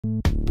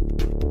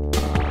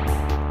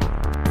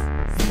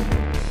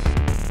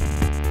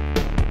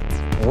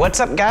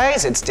What's up,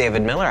 guys? It's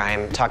David Miller.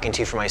 I'm talking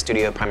to you from my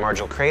studio,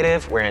 Primordial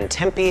Creative. We're in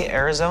Tempe,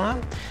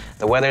 Arizona.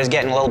 The weather's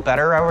getting a little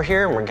better over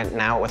here. We're getting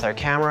out with our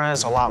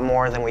cameras a lot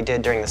more than we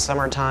did during the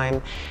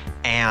summertime.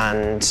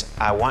 And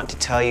I want to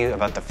tell you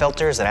about the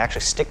filters that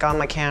actually stick on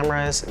my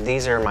cameras.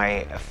 These are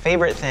my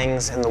favorite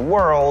things in the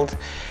world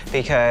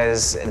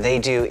because they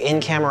do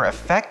in-camera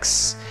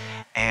effects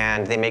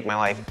and they make my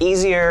life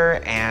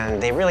easier,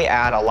 and they really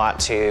add a lot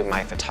to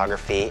my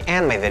photography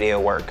and my video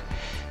work.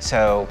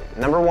 So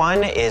number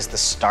one is the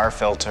star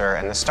filter,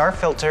 and the star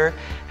filter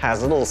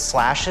has little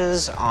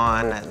slashes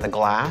on the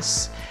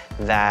glass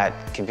that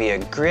could be a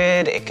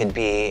grid, it could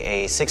be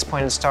a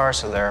six-pointed star,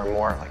 so they're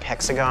more like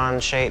hexagon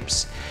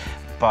shapes.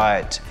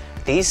 But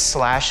these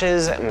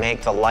slashes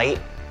make the light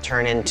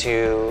turn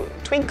into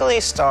twinkly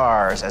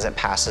stars as it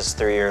passes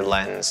through your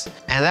lens.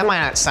 And that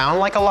might not sound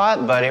like a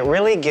lot, but it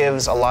really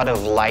gives a lot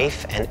of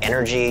life and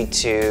energy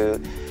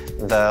to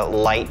the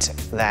light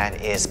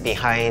that is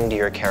behind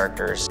your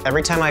characters.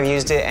 Every time I've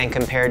used it and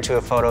compared to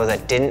a photo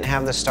that didn't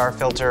have the star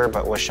filter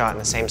but was shot in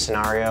the same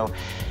scenario,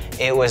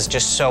 it was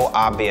just so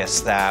obvious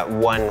that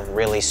one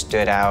really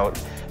stood out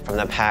from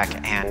the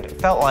pack and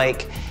felt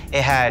like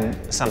it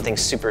had something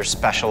super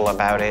special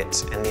about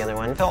it, and the other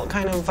one felt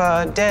kind of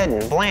dead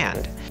and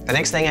bland. The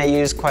next thing I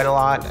use quite a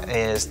lot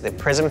is the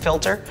prism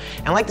filter.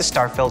 And like the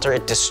star filter,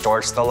 it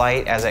distorts the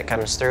light as it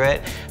comes through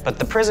it, but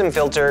the prism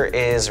filter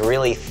is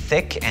really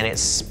thick and it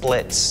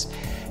splits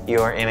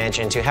your image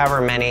into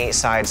however many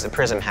sides the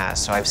prism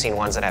has. So I've seen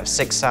ones that have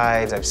 6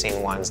 sides, I've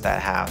seen ones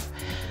that have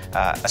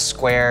a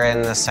square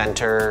in the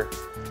center.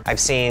 I've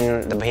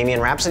seen the Bohemian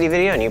Rhapsody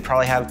video, and you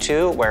probably have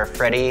too, where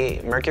Freddie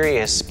Mercury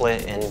is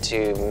split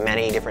into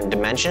many different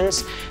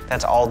dimensions.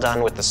 That's all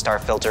done with the star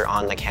filter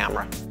on the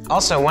camera.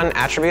 Also, one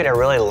attribute I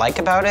really like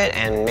about it,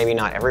 and maybe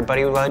not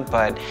everybody would,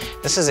 but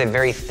this is a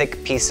very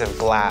thick piece of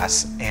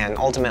glass, and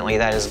ultimately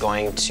that is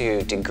going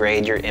to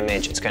degrade your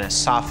image. It's going to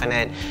soften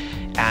it,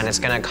 and it's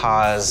going to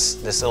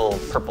cause this little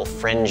purple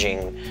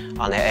fringing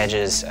on the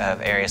edges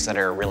of areas that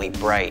are really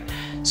bright.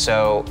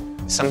 So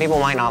some people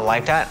might not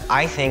like that.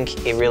 I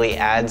think it really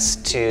adds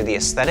to the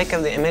aesthetic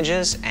of the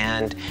images,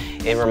 and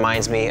it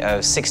reminds me of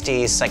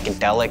 60s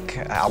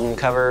psychedelic album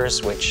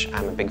covers, which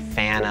I'm a big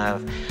fan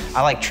of.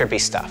 I like trippy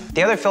stuff.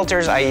 The other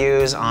filters I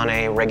use on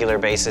a regular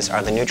basis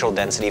are the neutral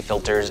density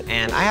filters,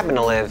 and I happen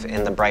to live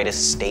in the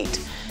brightest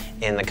state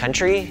in the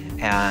country,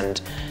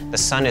 and the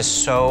sun is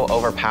so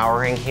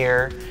overpowering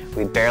here.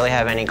 We barely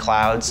have any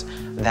clouds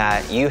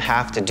that you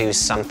have to do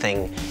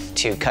something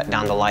to cut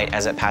down the light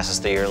as it passes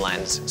through your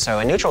lens. So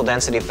a neutral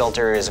density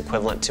filter is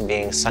equivalent to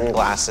being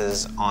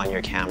sunglasses on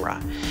your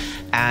camera.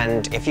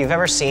 And if you've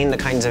ever seen the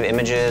kinds of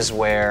images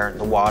where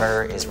the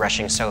water is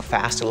rushing so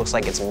fast, it looks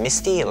like it's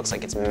misty, it looks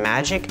like it's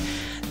magic,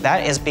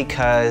 that is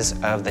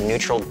because of the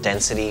neutral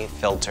density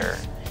filter.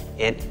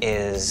 It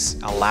is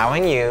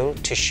allowing you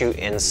to shoot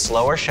in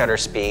slower shutter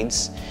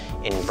speeds,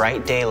 in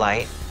bright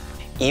daylight.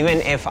 Even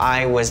if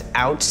I was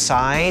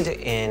outside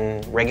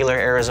in regular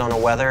Arizona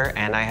weather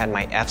and I had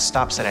my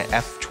f-stop set at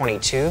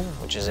f/22,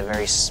 which is a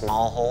very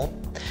small hole,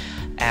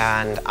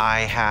 and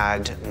I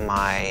had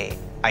my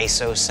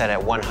ISO set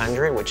at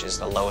 100, which is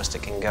the lowest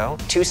it can go,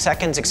 2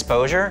 seconds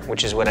exposure,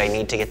 which is what I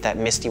need to get that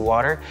misty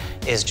water,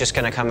 is just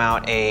gonna come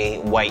out a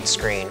white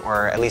screen,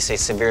 or at least a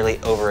severely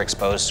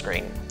overexposed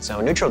screen.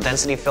 So neutral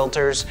density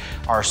filters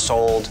are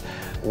sold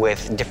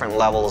with different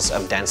levels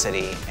of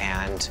density,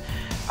 and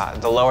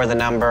the lower the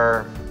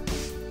number,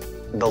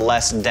 the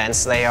less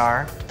dense they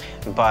are.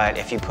 But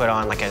if you put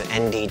on like an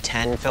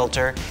ND10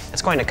 filter,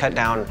 it's going to cut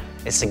down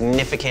a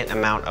significant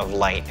amount of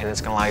light, and it's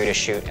going to allow you to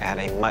shoot at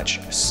a much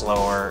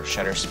slower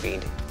shutter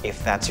speed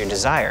if that's your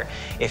desire.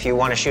 If you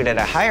want to shoot at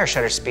a higher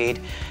shutter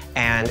speed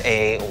and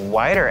a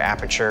wider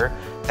aperture,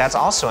 that's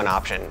also an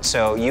option.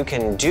 So you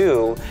can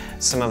do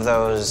some of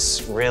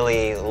those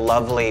really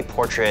lovely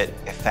portrait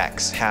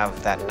effects,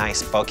 have that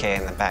nice bokeh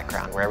in the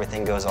background where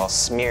everything goes all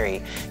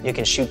smeary. You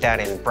can shoot that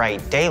in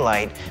bright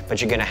daylight,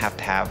 but you're gonna have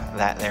to have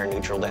that there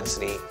neutral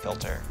density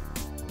filter.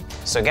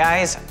 So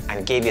guys,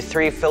 I gave you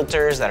 3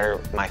 filters that are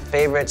my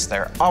favorites.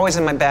 They're always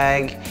in my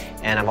bag,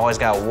 and I've always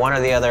got one or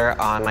the other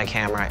on my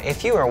camera.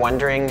 If you are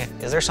wondering,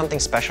 is there something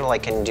special I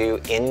can do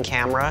in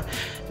camera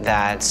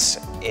that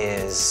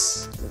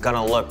is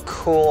gonna look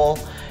cool,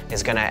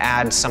 is gonna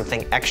add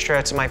something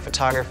extra to my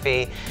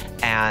photography,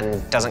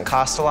 and doesn't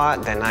cost a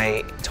lot, then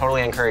I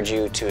totally encourage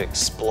you to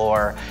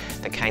explore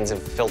the kinds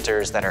of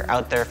filters that are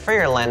out there for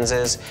your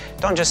lenses.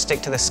 Don't just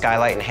stick to the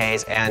skylight and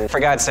haze, and for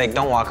God's sake,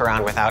 don't walk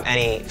around without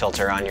any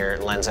filter on your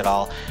lens at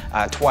all.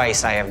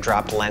 Twice I have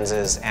dropped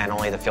lenses and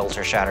only the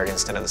filter shattered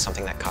instead of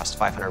something that cost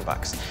 500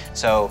 bucks.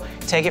 So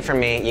take it from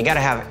me, you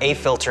gotta have a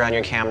filter on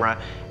your camera,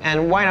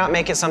 and why not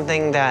make it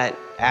something that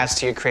adds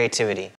to your creativity?